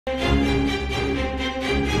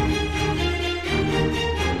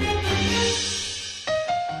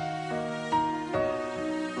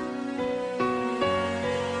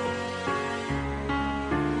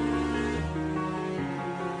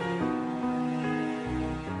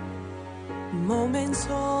moments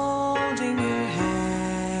holding your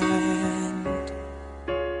hand,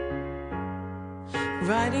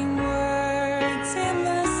 writing words in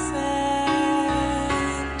the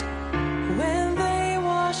sand when they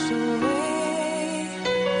wash away.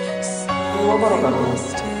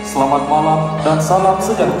 Selamat malam dan salam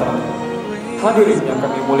sejahtera. Hadirin yang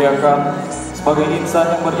kami muliakan, sebagai insan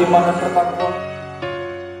yang beriman dan bertakwa,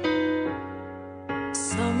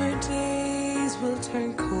 Summer days will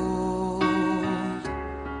turn cold.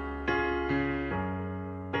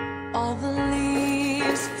 All the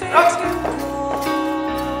leaves fade to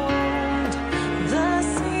gold. The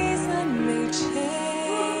season may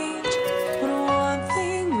change, but one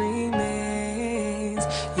thing remains.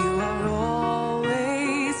 You are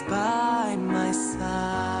always by my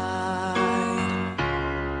side.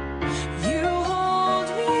 You hold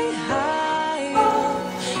me high up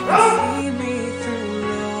and see me through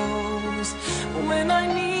lows. When I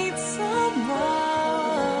need someone,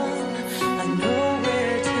 I know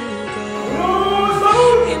where to go.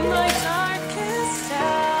 In my darkest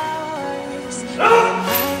hours,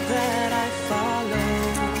 all that I follow,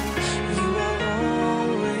 you are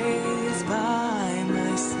always by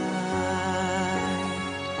my side.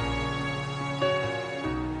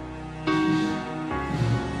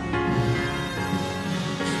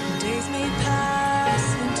 Days may pass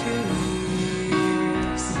into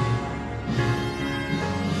years.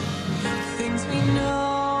 Things we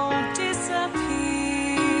know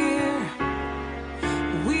disappear.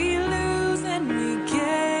 We lose and we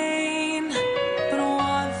gain, but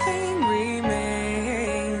one thing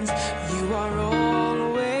remains. You are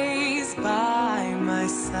always by my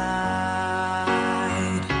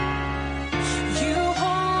side. You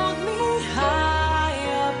hold me high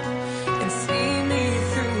up and see me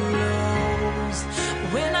through lows.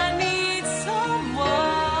 When I need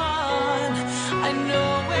someone, I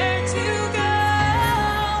know where to go.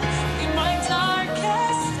 In my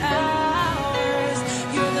darkest hours,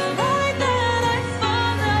 you're the light that I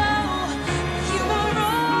follow. You are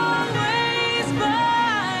always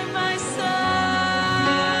by my side.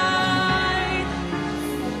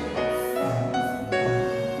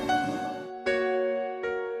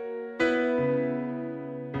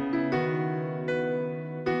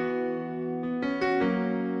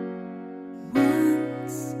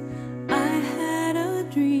 Once I had a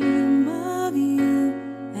dream of you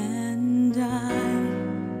and I,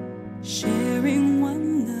 sharing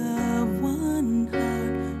one love, one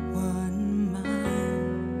heart, one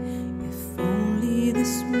mind. If only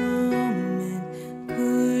this moment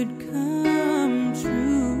could come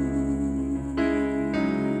true.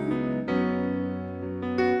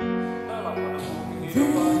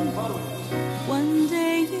 Then one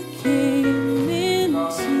day you came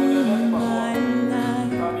into my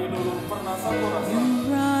life. You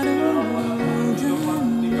brought a world anew.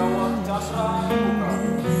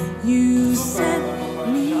 You set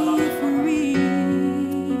me free.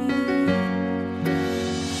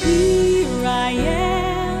 Here I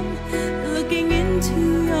am, looking into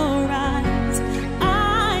your eyes.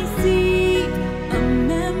 I see a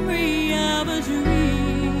memory of a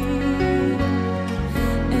dream.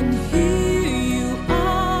 And here you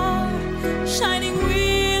are, shining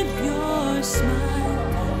with your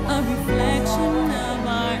smile, a reflection of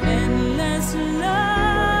our endless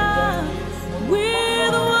love.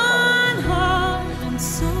 With one heart and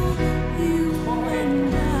soul, you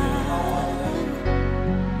and I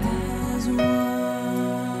as one.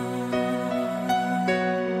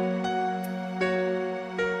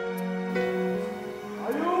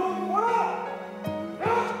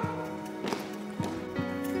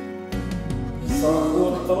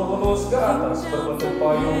 sabun terus ke atas berbentuk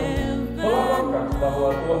payung, melambangkan bahwa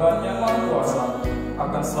Tuhan yang Maha Kuasa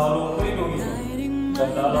akan selalu melindungi dan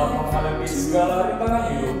dalam menghadapi segala rintangan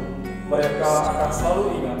hidup, mereka akan selalu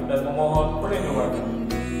ingat dan memohon perlindungannya.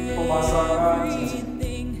 Pemasangan cincin.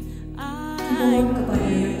 Mohon kepada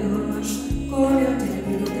yang terhormat Kolonel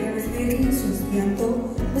Jadi Tradisi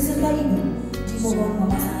Sustianto beserta ibu dimohon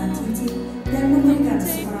memasangkan cincin dan memberikan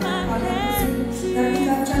seorang pada kursi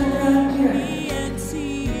Pernikahan Chandra Kirana.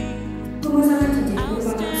 Pemasangan cincin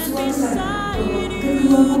merupakan suatu tanda bahwa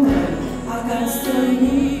kedua mempelai akan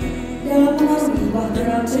selalu dalam mengarungi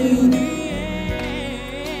bahtera berlimpah.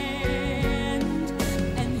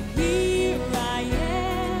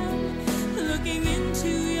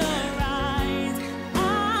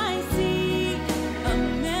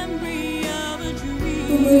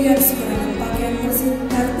 Pemberian seperangan pakaian persib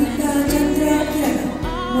Pernikahan Chandra Kirana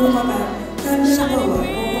merupakan tanda bahwa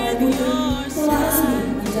mempelai putri telah resmi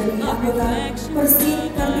menjadi anggota persib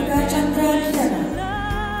Pernikahan Chandra Kirana.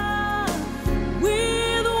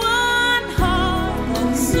 With one heart.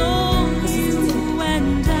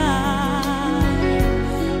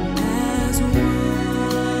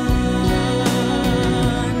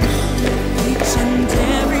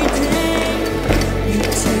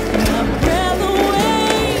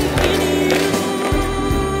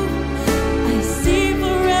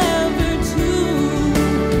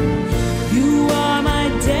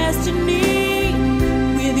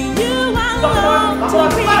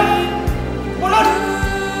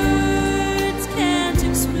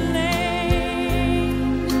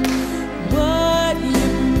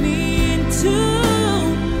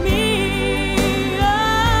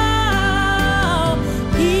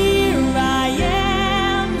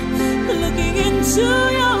 should